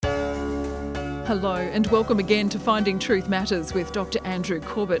Hello and welcome again to Finding Truth Matters with Dr. Andrew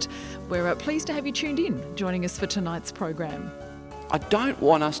Corbett. We're pleased to have you tuned in, joining us for tonight's program. I don't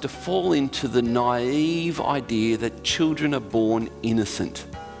want us to fall into the naive idea that children are born innocent.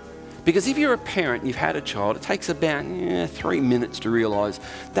 Because if you're a parent and you've had a child, it takes about 3 minutes to realise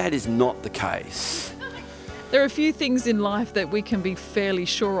that is not the case. There are a few things in life that we can be fairly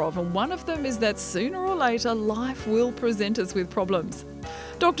sure of, and one of them is that sooner or later life will present us with problems.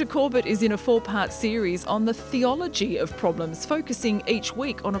 Dr. Corbett is in a 4-part series on the theology of problems, focusing each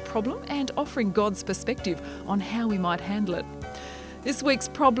week on a problem and offering God's perspective on how we might handle it. This week's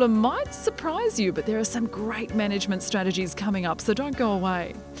problem might surprise you, but there are some great management strategies coming up, so don't go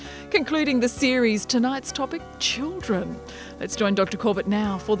away. Concluding the series, tonight's topic, children. Let's join Dr. Corbett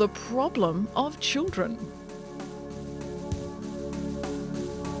now for the problem of children.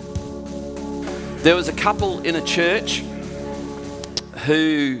 There was a couple in a church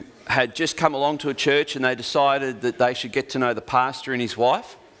who had just come along to a church and they decided that they should get to know the pastor and his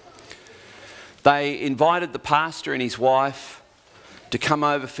wife. They invited the pastor and his wife to come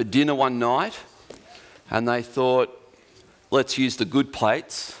over for dinner one night, and they thought, let's use the good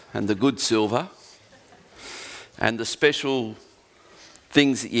plates and the good silver and the special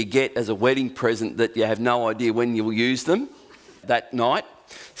things that you get as a wedding present that you have no idea when you'll use them that night.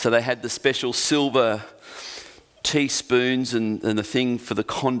 So they had the special silver teaspoons and the thing for the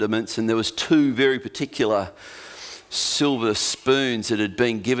condiments, and there was 2 very particular silver spoons that had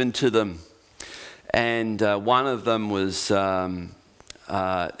been given to them, and one of them was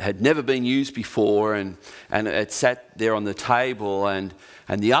had never been used before, and it sat there on the table, and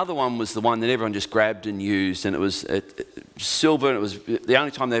the other one was the one that everyone just grabbed and used, and it was silver, and it was the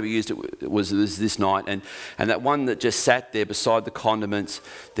only time they ever used it was this night, and that one that just sat there beside the condiments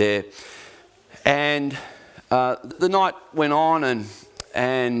there. And the night went on,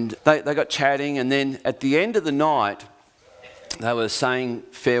 and they got chatting, and then at the end of the night they were saying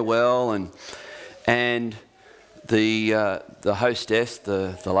farewell, and the hostess,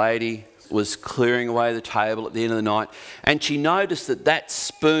 the lady, was clearing away the table at the end of the night, and she noticed that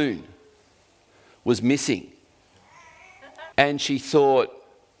spoon was missing, and she thought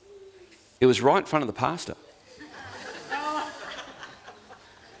it was right in front of the pastor,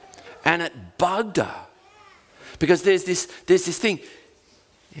 and it bugged her. Because there's this thing,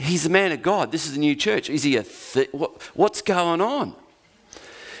 he's a man of God, this is a new church, is he what's going on?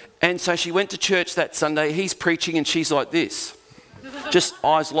 And so she went to church that Sunday, he's preaching and she's like this, just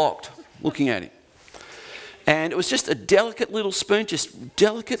eyes locked, looking at him. And it was just a delicate little spoon, just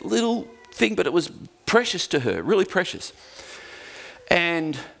delicate little thing, but it was precious to her, really precious.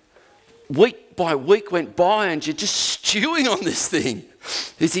 And week by week went by and you're just stewing on this thing.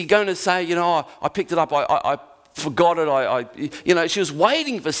 Is he going to say, I picked it up, I forgot it, she was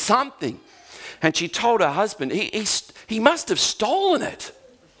waiting for something. And she told her husband, he must have stolen it.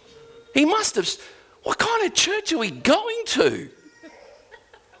 He must have. What kind of church are we going to?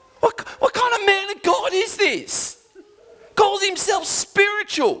 What kind of man of God is this? Calls himself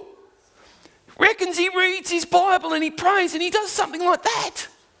spiritual. Reckons he reads his Bible and he prays and he does something like that.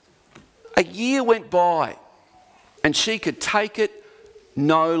 A year went by and she could take it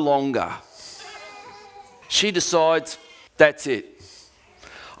no longer. She decides, that's it.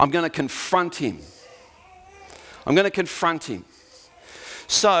 I'm going to confront him.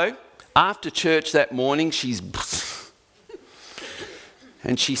 So, after church that morning,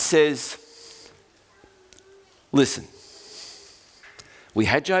 and she says, listen, we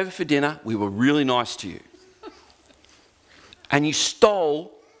had you over for dinner, we were really nice to you, and you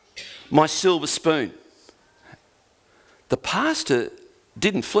stole my silver spoon. The pastor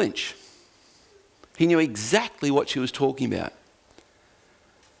didn't flinch. He knew exactly what she was talking about.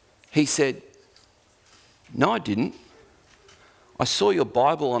 He said, no, I didn't. I saw your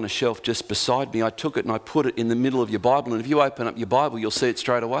Bible on a shelf just beside me. I took it and I put it in the middle of your Bible. And if you open up your Bible, you'll see it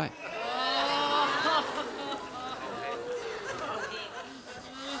straight away.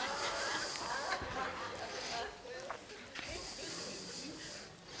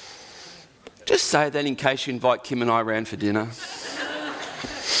 Just say that in case you invite Kim and I around for dinner.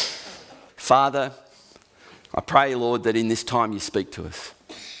 Father, I pray, Lord, that in this time you speak to us.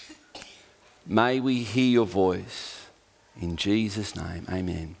 May we hear your voice. In Jesus' name,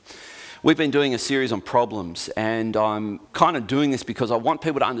 amen. We've been doing a series on problems, and I'm kind of doing this because I want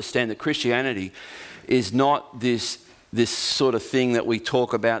people to understand that Christianity is not this sort of thing that we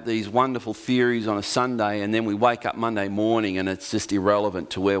talk about, these wonderful theories on a Sunday, and then we wake up Monday morning and it's just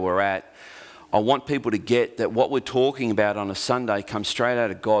irrelevant to where we're at. I want people to get that what we're talking about on a Sunday comes straight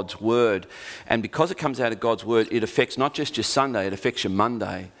out of God's Word. And because it comes out of God's Word, it affects not just your Sunday, it affects your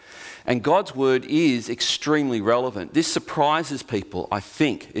Monday. And God's word is extremely relevant. This surprises people. I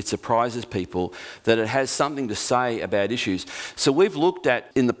think it surprises people that it has something to say about issues. So we've looked at,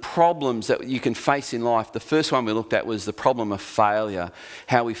 in the problems that you can face in life, the first one we looked at was the problem of failure,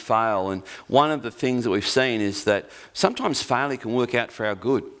 how we fail. And one of the things that we've seen is that sometimes failure can work out for our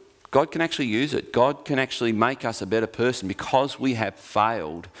good. God can actually use it. God can actually make us a better person because we have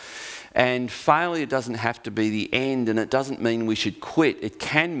failed. And failure doesn't have to be the end, and it doesn't mean we should quit. It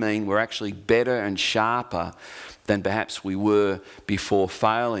can mean we're actually better and sharper than perhaps we were before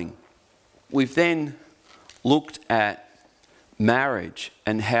failing. We've then looked at marriage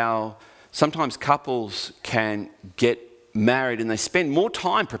and how sometimes couples can get married and they spend more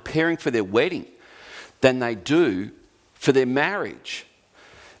time preparing for their wedding than they do for their marriage.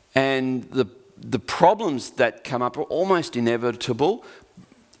 And the problems that come up are almost inevitable.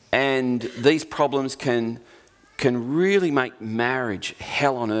 And these problems can really make marriage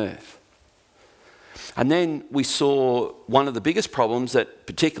hell on earth. And then we saw one of the biggest problems that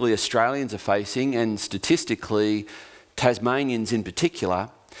particularly Australians are facing, and statistically Tasmanians in particular,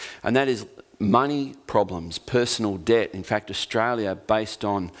 and that is money problems, personal debt. In fact, Australia, based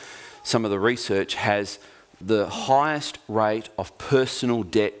on some of the research, has the highest rate of personal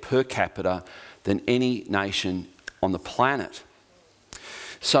debt per capita than any nation on the planet.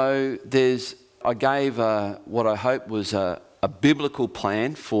 So I gave what I hope was a biblical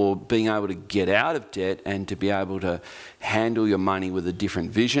plan for being able to get out of debt and to be able to handle your money with a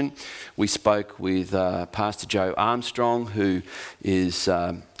different vision. We spoke with Pastor Joe Armstrong, who is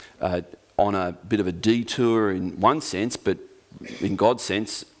on a bit of a detour in one sense, but in God's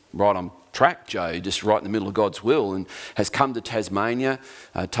sense, right on track, Joe, just right in the middle of God's will, and has come to Tasmania,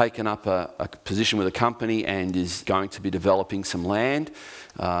 taken up a position with a company, and is going to be developing some land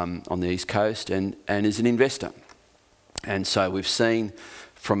on the East Coast, and is an investor. And so we've seen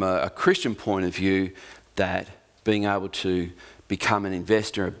from a Christian point of view that being able to become an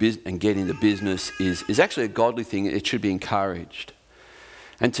investor and get into business is actually a godly thing. It should be encouraged.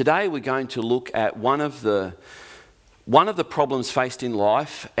 And today we're going to look at one of the problems faced in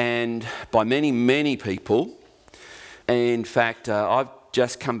life, and by many people. In fact, I've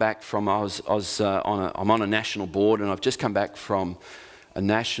just come back from, I'm on a national board, and I've just come back from a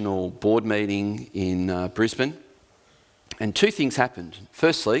national board meeting in Brisbane. And two things happened.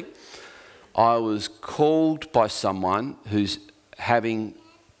 Firstly, I was called by someone who's having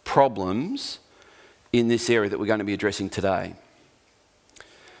problems in this area that we're going to be addressing today.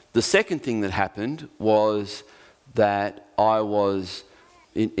 The second thing that happened was that I was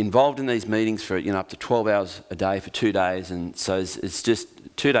involved in these meetings for up to 12 hours a day for 2 days, and so it's just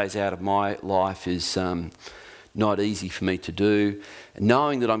 2 days out of my life is not easy for me to do.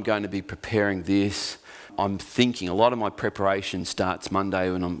 Knowing that I'm going to be preparing this, I'm thinking a lot of my preparation starts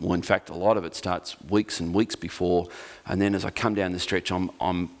Monday, in fact a lot of it starts weeks and weeks before, and then as I come down the stretch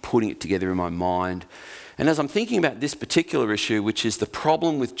I'm putting it together in my mind. And as I'm thinking about this particular issue, which is the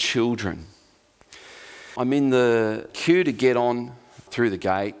problem with children, I'm in the queue to get on through the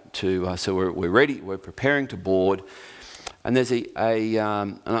gate so we're ready, we're preparing to board, and there's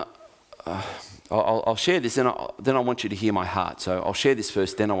I'll share this, then I want you to hear my heart. So I'll share this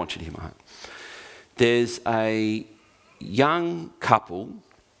first, then I want you to hear my heart. There's a young couple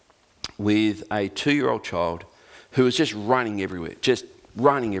with a 2-year-old child who is just running everywhere,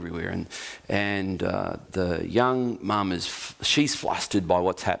 and the young mum she's flustered by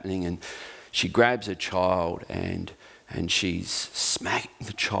what's happening, and she grabs her child and she's smacking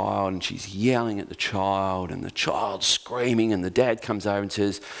the child and she's yelling at the child, and the child's screaming, and the dad comes over and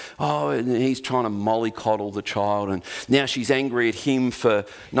says, and he's trying to mollycoddle the child, and now she's angry at him for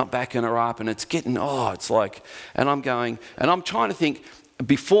not backing her up, and it's getting, it's like, and I'm trying to think,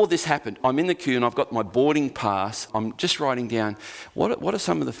 before this happened, I'm in the queue and I've got my boarding pass. I'm just writing down, what are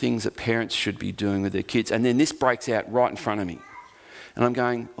some of the things that parents should be doing with their kids? And then this breaks out right in front of me. And I'm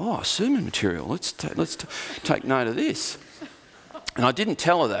going, sermon material, let's take note of this. And I didn't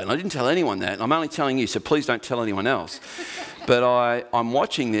tell her that, and I didn't tell anyone that. I'm only telling you, so please don't tell anyone else. But I'm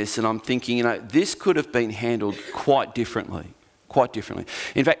watching this and I'm thinking, this could have been handled quite differently.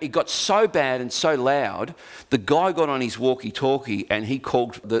 In fact, it got so bad and so loud, the guy got on his walkie-talkie and he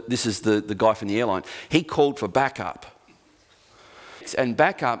called, this is the guy from the airline, he called for backup. And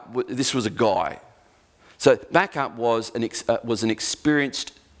backup, this was a guy. So backup was an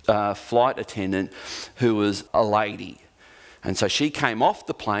experienced flight attendant who was a lady. And so she came off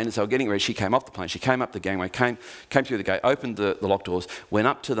the plane, as they were getting ready, she came off the plane, she came up the gangway, came through the gate, opened the locked doors, went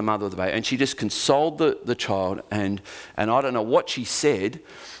up to the mother of the baby, and she just consoled the child, and I don't know what she said,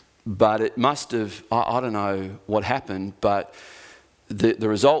 but it must have, I don't know what happened, but the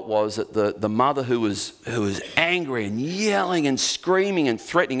result was that the mother who was angry and yelling and screaming and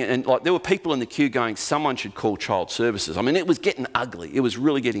threatening, and like there were people in the queue going, someone should call child services. I mean, it was getting ugly. It was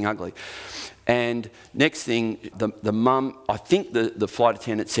really getting ugly. And next thing, the mum, I think the flight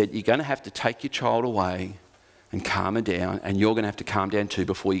attendant said, you're going to have to take your child away and calm her down, and you're going to have to calm down too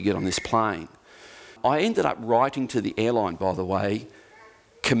before you get on this plane. I ended up writing to the airline, by the way,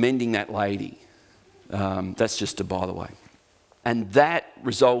 commending that lady. That's just a by the way. And that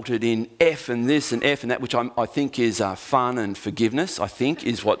resulted in F and this and F and that, which I think is fun and forgiveness, I think,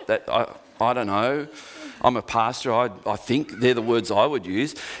 is what that, I don't know. I'm a pastor, I think they're the words I would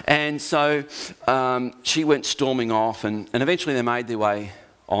use. And so she went storming off, and eventually they made their way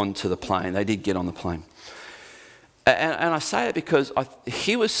onto the plane. They did get on the plane. And I say it because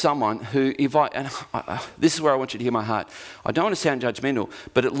here was someone who, this is where I want you to hear my heart. I don't want to sound judgmental,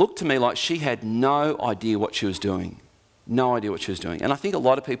 but it looked to me like she had no idea what she was doing. No idea what she was doing. And I think a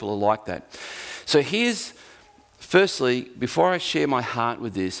lot of people are like that. So firstly, before I share my heart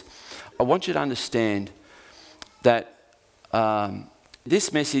with this, I want you to understand that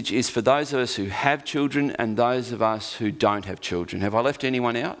this message is for those of us who have children and those of us who don't have children. Have I left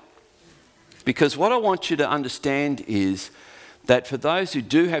anyone out? Because what I want you to understand is that for those who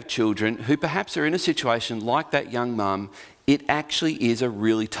do have children, who perhaps are in a situation like that young mum, it actually is a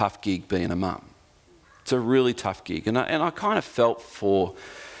really tough gig being a mum. It's a really tough gig. And I kind of felt for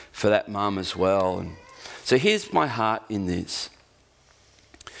that mum as well. And so here's my heart in this.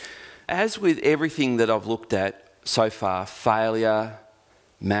 As with everything that I've looked at so far, failure,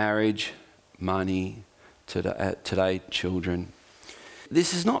 marriage, money, today children,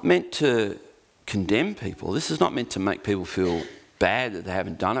 this is not meant to condemn people. This is not meant to make people feel bad that they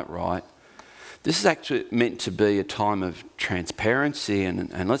haven't done it right. This is actually meant to be a time of transparency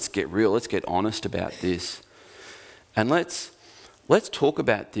and let's get real, let's get honest about this. And let's talk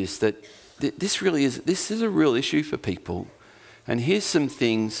about this, that this is a real issue for people. And here's some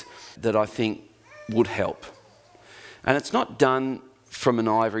things that I think would help. And it's not done from an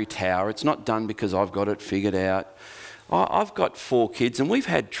ivory tower. It's not done because I've got it figured out. I've got 4 kids and we've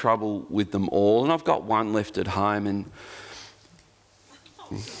had trouble with them all, and I've got one left at home,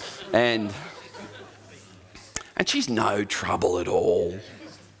 and she's no trouble at all.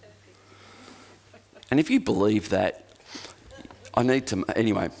 And if you believe that,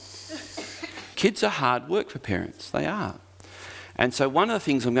 anyway, kids are hard work for parents. They are. And so one of the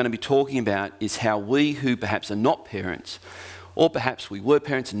things I'm going to be talking about is how we who perhaps are not parents, or perhaps we were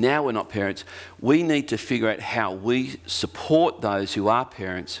parents and now we're not parents, we need to figure out how we support those who are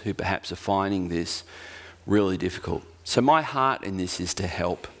parents who perhaps are finding this really difficult. So my heart in this is to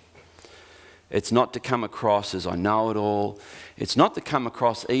help. It's not to come across as I know it all. It's not to come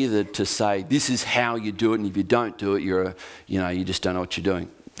across either to say this is how you do it, and if you don't do it, you just don't know what you're doing.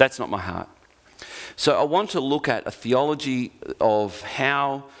 That's not my heart. So I want to look at a theology of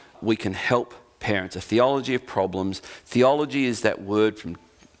how we can help parents, a theology of problems. Theology is that word from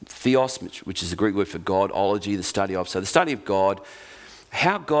theos, which is the Greek word for God, ology, the study of. So the study of God,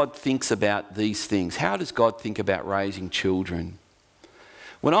 how God thinks about these things. How does God think about raising children?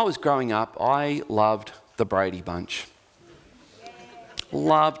 When I was growing up, I loved the Brady Bunch.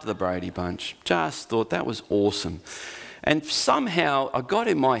 Loved the Brady Bunch. Just thought that was awesome. And somehow I got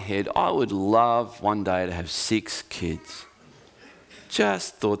in my head, I would love one day to have 6 kids.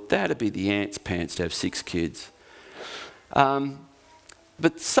 Just thought that'd be the ants' pants to have 6 kids. But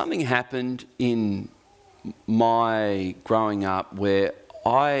something happened in my growing up where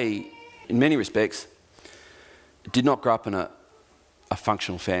I, in many respects, did not grow up in a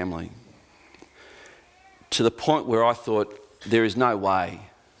functional family. To the point where I thought there is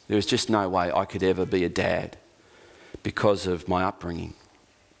just no way I could ever be a dad because of my upbringing.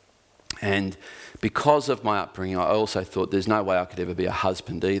 And because of my upbringing, I also thought there's no way I could ever be a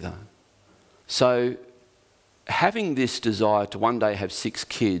husband either. So having this desire to one day have 6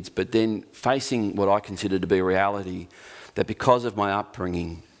 kids, but then facing what I consider to be a reality, that because of my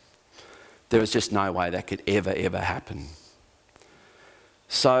upbringing, there was just no way that could ever happen.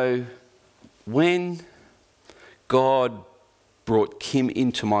 So when God brought Kim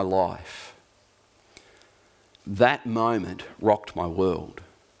into my life, that moment rocked my world.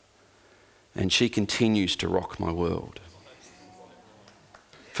 And she continues to rock my world.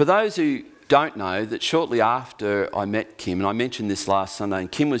 For those who don't know, that shortly after I met Kim, and I mentioned this last Sunday,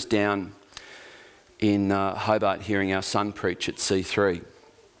 and Kim was down in Hobart hearing our son preach at C3.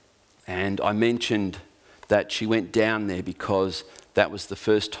 And I mentioned that she went down there because that was the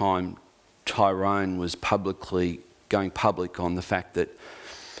first time Tyrone was going public on the fact that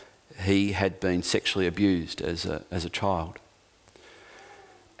he had been sexually abused as a child.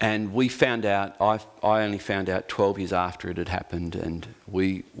 And we found out, I only found out 12 years after it had happened, and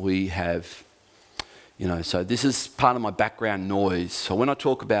we have, so this is part of my background noise. So when I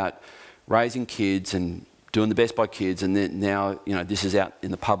talk about raising kids and doing the best by kids, and then now, this is out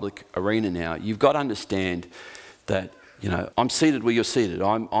in the public arena now, you've got to understand that, I'm seated where you're seated.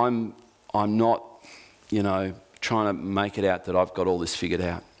 I'm not, trying to make it out that I've got all this figured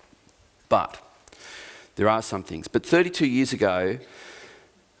out. But there are some things. But 32 years ago,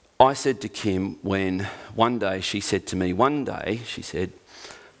 I said to Kim when one day she said,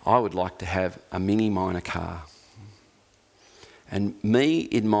 I would like to have a mini minor car. And me,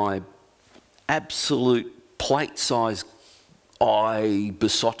 in my absolute plate-sized eye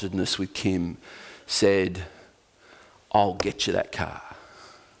besottedness with Kim, said, I'll get you that car.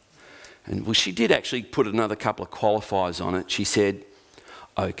 And well, she did actually put another couple of qualifiers on it. She said,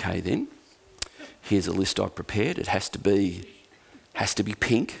 okay then, here's a list I've prepared. It has to be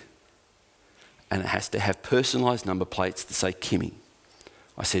pink, and it has to have personalised number plates that say Kimmy.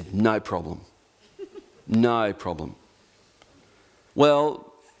 I said, no problem. No problem.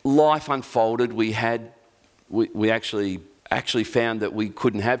 Well, life unfolded. We actually found that we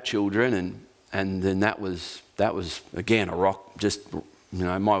couldn't have children, and then that was again a rock. Just,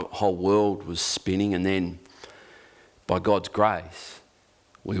 my whole world was spinning, and then by God's grace,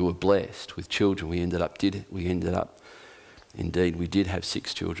 we were blessed with children. We ended up, indeed, we did have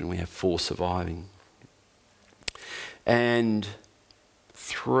 6 children. We have 4 surviving. And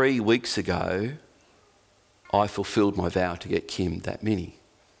 3 weeks ago, I fulfilled my vow to get Kim that mini.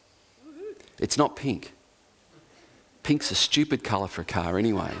 It's not pink. Pink's a stupid colour for a car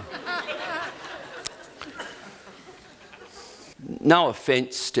anyway. No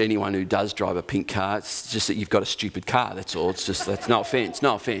offence to anyone who does drive a pink car. It's just that you've got a stupid car, that's all. That's no offence.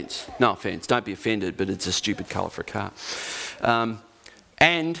 No offence. Don't be offended, but it's a stupid colour for a car.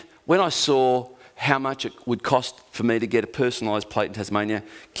 And when I saw how much it would cost for me to get a personalised plate in Tasmania,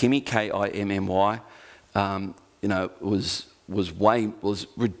 Kimmy, Kimmy, was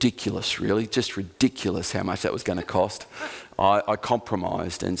ridiculous, really. Just ridiculous how much that was going to cost. I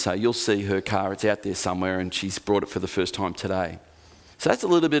compromised, and so you'll see her car. It's out there somewhere, and she's brought it for the first time today. So that's a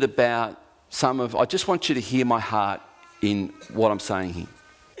little bit about I just want you to hear my heart in what I'm saying here.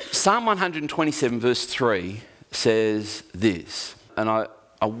 Psalm 127 verse 3 says this, and I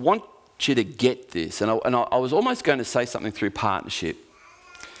want you to get this, and I was almost going to say something through partnership.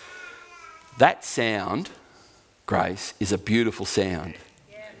 That sound, Grace, is a beautiful sound.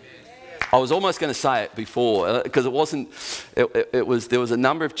 I was almost going to say it before because it wasn't. There was a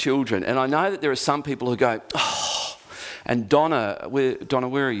number of children, and I know that there are some people who go, oh. And Donna, where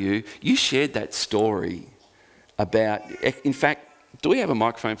are you? You shared that story about. In fact, do we have a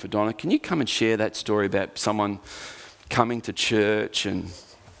microphone for Donna? Can you come and share that story about someone coming to church and?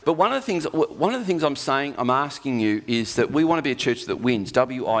 But one of the things I'm asking you is that we want to be a church that wins,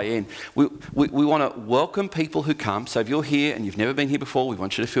 W-I-N. We want to welcome people who come. So if you're here and you've never been here before, we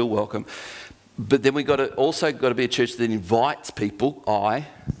want you to feel welcome. But then we've also got to be a church that invites people,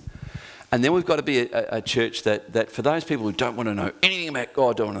 and then we've got to be a church that for those people who don't want to know anything about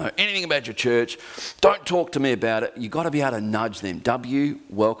God, don't want to know anything about your church, don't talk to me about it, you've got to be able to nudge them. W,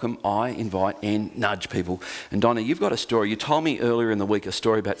 welcome, I, invite, N, nudge people. And Donna, you've got a story. You told me earlier in the week a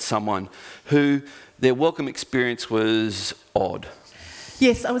story about someone who their welcome experience was odd.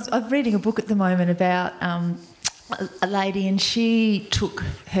 Yes, I'm reading a book at the moment about a lady, and she took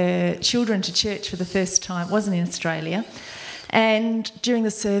her children to church for the first time. It wasn't in Australia. And during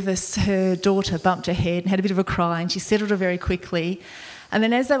the service, her daughter bumped her head and had a bit of a cry, and she settled her very quickly. And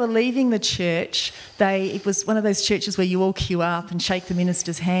then as they were leaving the church, it was one of those churches where you all queue up and shake the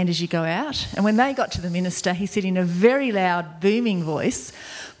minister's hand as you go out. And when they got to the minister, he said in a very loud, booming voice,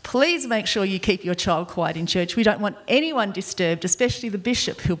 please make sure you keep your child quiet in church. We don't want anyone disturbed, especially the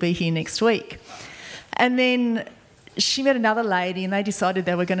bishop who'll be here next week. And then she met another lady, and they decided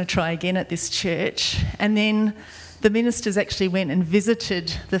they were going to try again at this church. And then the ministers actually went and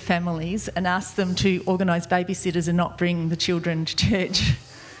visited the families and asked them to organise babysitters and not bring the children to church.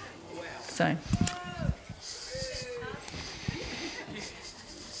 Wow. So.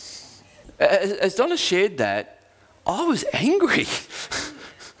 As Donna shared that, I was angry.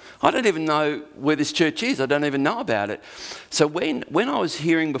 I don't even know where this church is. I don't even know about it. So when I was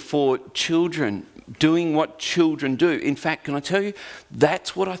hearing before children doing what children do, in fact, can I tell you,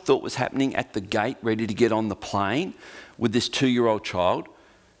 that's what I thought was happening at the gate ready to get on the plane with this 2-year-old child.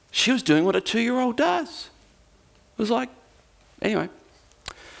 She was doing what a 2-year-old does. It was like, anyway.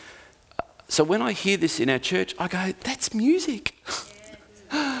 So when I hear this in our church, I go, that's music.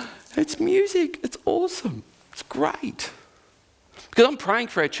 It's music. It's awesome. It's great. Because I'm praying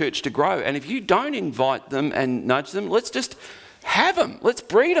for our church to grow. And if you don't invite them and nudge them, let's just have them. Let's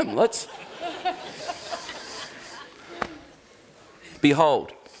breed them.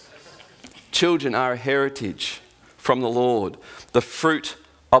 Behold, children are a heritage from the Lord. The fruit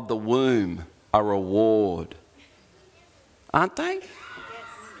of the womb, a reward. Aren't they?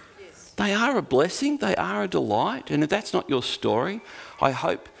 Yes. They are a blessing. They are a delight. And if that's not your story, I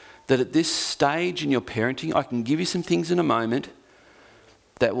hope that at this stage in your parenting, I can give you some things in a moment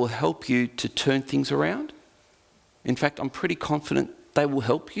that will help you to turn things around. In fact, I'm pretty confident they will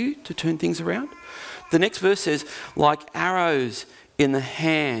help you to turn things around. The next verse says, like arrows in the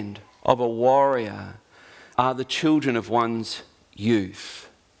hand of a warrior are the children of one's youth.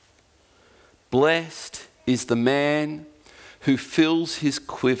 Blessed is the man who fills his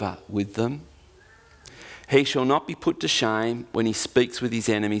quiver with them. He shall not be put to shame when he speaks with his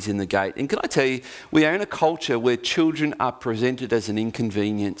enemies in the gate. And can I tell you, we are in a culture where children are presented as an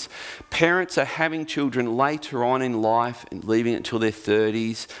inconvenience. Parents are having children later on in life and leaving it until their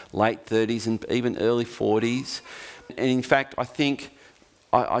 30s, late 30s and even early 40s. And in fact, I think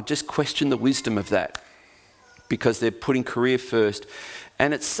I just question the wisdom of that because they're putting career first.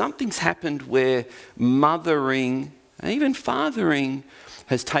 And something's happened where mothering, and even fathering,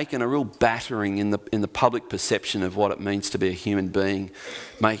 has taken a real battering in the public perception of what it means to be a human being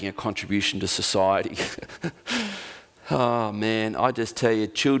making a contribution to society. Oh man, I just tell you,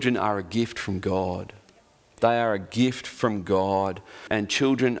 children are a gift from God. They are a gift from God, and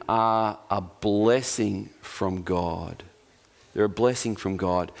children are a blessing from God. They're a blessing from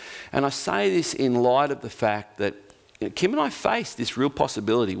God. And I say this in light of the fact that Kim and I face this real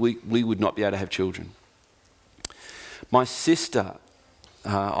possibility. We would not be able to have children. My sister,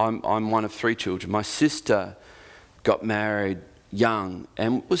 I'm one of 3 children. My sister got married young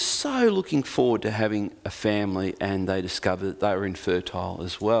and was so looking forward to having a family, and they discovered that they were infertile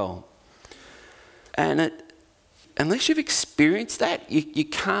as well. And unless you've experienced that,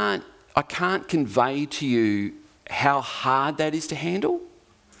 I can't convey to you how hard that is to handle.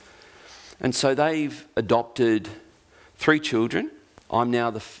 And so they've adopted 3 children. I'm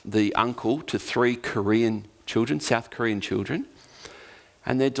now the uncle to 3 Korean children, South Korean children.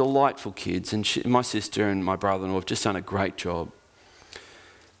 And they're delightful kids. And my sister and my brother-in-law have just done a great job.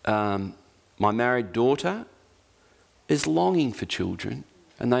 My married daughter is longing for children,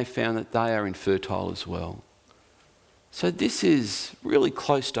 and they found that they are infertile as well. So this is really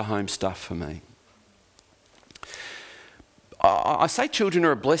close to home stuff for me. I say children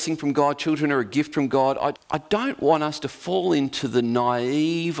are a blessing from God, children are a gift from God. I don't want us to fall into the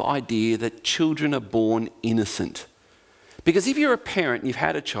naive idea that children are born innocent. Because if you're a parent and you've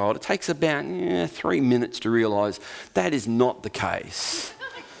had a child, it takes about 3 minutes to realise that is not the case.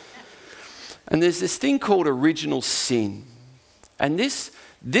 And there's this thing called original sin. And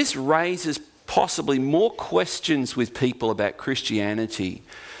this raises possibly more questions with people about Christianity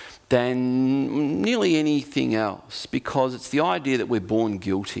than nearly anything else, because it's the idea that we're born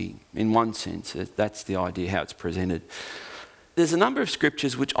guilty. In one sense, that's the idea, how it's presented. There's a number of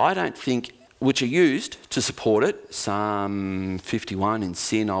scriptures which are used to support it. Psalm 51, in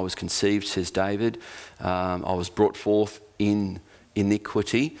sin I was conceived, says David. I was brought forth in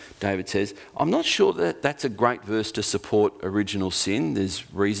iniquity, David says. I'm not sure that that's a great verse to support original sin.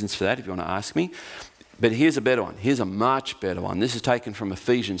 There's reasons for that if you want to ask me. But here's a better one. Here's a much better one. This is taken from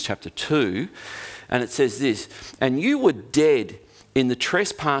Ephesians chapter 2. And it says this, and you were dead in the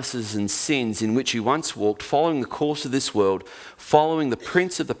trespasses and sins in which you once walked, following the course of this world, following the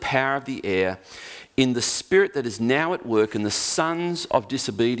prince of the power of the air, in the spirit that is now at work in the sons of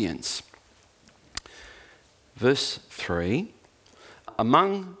disobedience. Verse 3,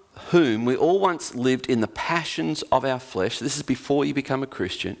 among whom we all once lived in the passions of our flesh. This is before you become a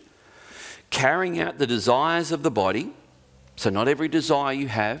Christian. Carrying out the desires of the body. So not every desire you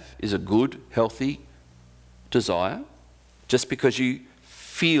have is a good, healthy desire. Just because you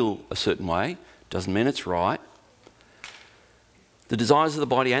feel a certain way doesn't mean it's right. The desires of the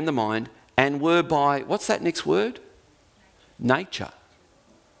body and the mind, and were by, what's that next word? Nature.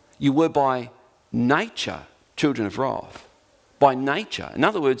 You were by nature children of wrath. By nature. In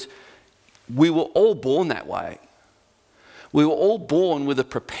other words, we were all born that way. We were all born with a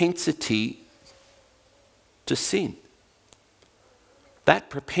propensity to sin. That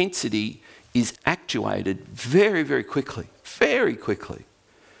propensity is actuated very, very quickly. Very quickly.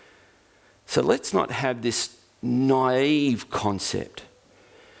 So let's not have this naive concept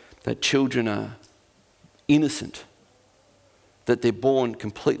that children are innocent, that they're born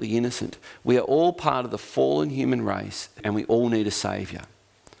completely innocent. We are all part of the fallen human race, and we all need a saviour.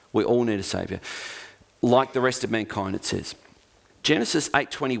 We all need a saviour. Like the rest of mankind, it says. Genesis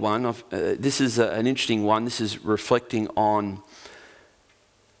 8:21, this is an interesting one. This is reflecting on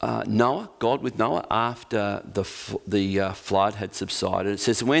Noah, God with Noah, after the flood had subsided. It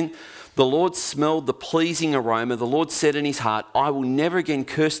says, when the Lord smelled the pleasing aroma, the Lord said in his heart, I will never again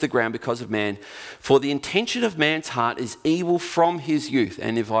curse the ground because of man, for the intention of man's heart is evil from his youth.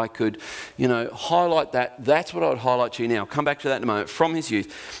 And if I could, highlight that, that's what I would highlight to you now. I'll come back to that in a moment. From his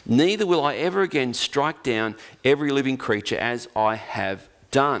youth, neither will I ever again strike down every living creature as I have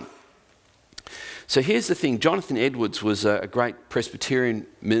done. So here's the thing. Jonathan Edwards was a great Presbyterian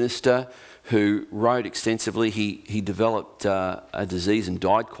minister who wrote extensively. He developed a disease and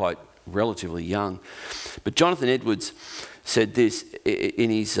died quite relatively young. But Jonathan Edwards said this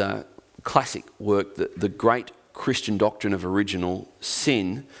in his classic work, The Great Christian Doctrine of Original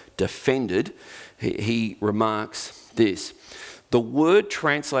Sin Defended. He remarks this: the word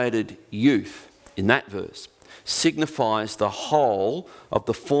translated youth in that verse signifies the whole of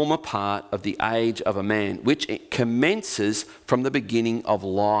the former part of the age of a man, which it commences from the beginning of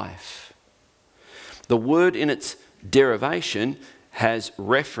life. The word in its derivation has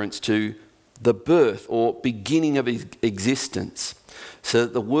reference to the birth or beginning of existence. So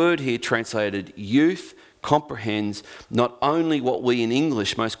that the word here translated youth comprehends not only what we in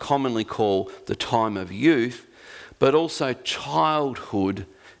English most commonly call the time of youth, but also childhood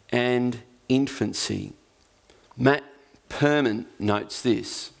and infancy. Matt Perman notes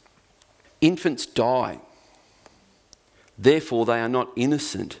this: infants die, therefore they are not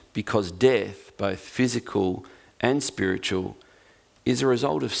innocent, because death, both physical and spiritual, is a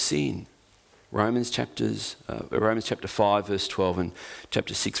result of sin. Romans chapter 5 verse 12 and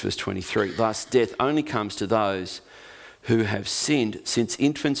chapter 6 verse 23. Thus death only comes to those who have sinned. Since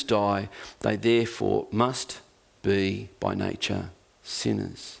infants die, they therefore must be by nature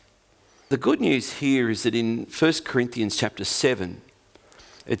sinners. The good news here is that in 1 Corinthians chapter 7,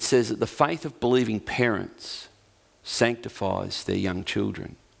 it says that the faith of believing parents sanctifies their young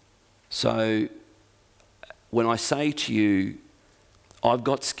children. So when I say to you, I've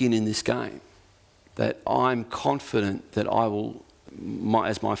got skin in this game, that I'm confident that I will,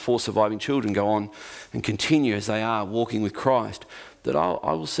 as my four surviving children go on and continue as they are walking with Christ, that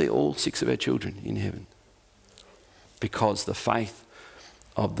I will see all 6 of our children in heaven, because the faith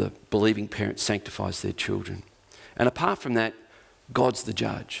of the believing parents sanctifies their children. And apart from that, God's the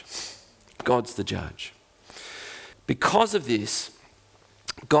judge. God's the judge. Because of this,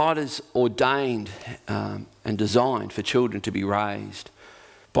 God has ordained and designed for children to be raised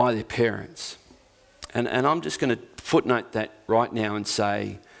by their parents. And I'm just going to footnote that right now and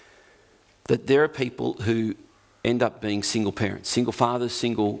say that there are people who end up being single parents, single fathers,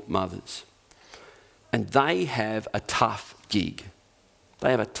 single mothers. And they have a tough gig. They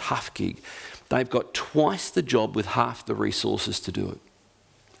have a tough gig. They've got twice the job with half the resources to do it.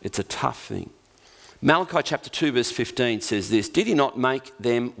 It's a tough thing. Malachi chapter 2 verse 15 says this: did he not make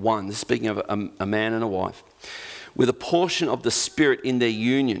them one? This is speaking of a man and a wife, with a portion of the Spirit in their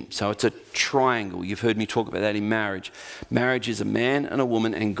union. So it's a triangle. You've heard me talk about that in marriage. Marriage is a man and a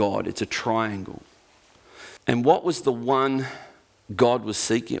woman and God. It's a triangle. And what was the one God was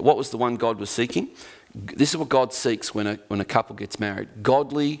seeking? What was the one God was seeking? This is what God seeks when a couple gets married: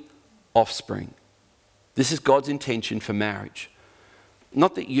 godly offspring. This is God's intention for marriage.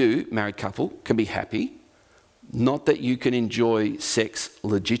 Not that you, married couple, can be happy. Not that you can enjoy sex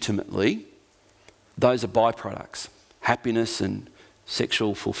legitimately. Those are byproducts. Happiness and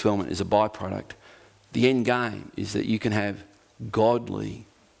sexual fulfillment is a byproduct. The end game is that you can have godly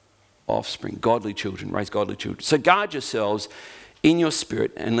offspring, godly children, raise godly children. So guard yourselves in your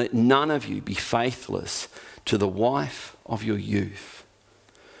spirit, and let none of you be faithless to the wife of your youth.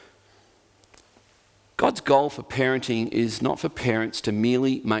 God's goal for parenting is not for parents to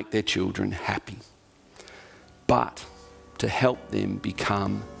merely make their children happy, but to help them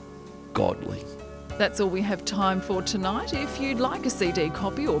become godly. That's all we have time for tonight. If you'd like a CD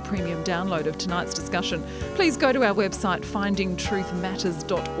copy or premium download of tonight's discussion, please go to our website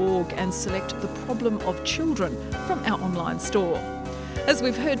findingtruthmatters.org and select The Problem of Children from our online store. As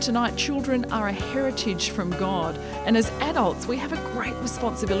we've heard tonight, children are a heritage from God, and as adults we have a great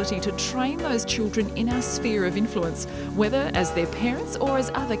responsibility to train those children in our sphere of influence, whether as their parents or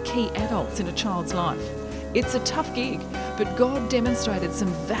as other key adults in a child's life. It's a tough gig, but God demonstrated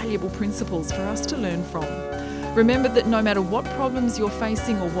some valuable principles for us to learn from. Remember that no matter what problems you're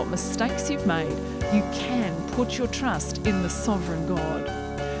facing or what mistakes you've made, you can put your trust in the sovereign God.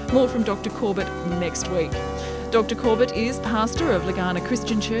 More from Dr. Corbett next week. Dr. Corbett is pastor of Legana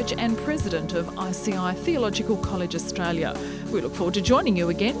Christian Church and president of ICI Theological College Australia. We look forward to joining you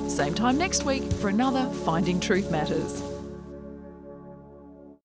again, same time next week, for another Finding Truth Matters.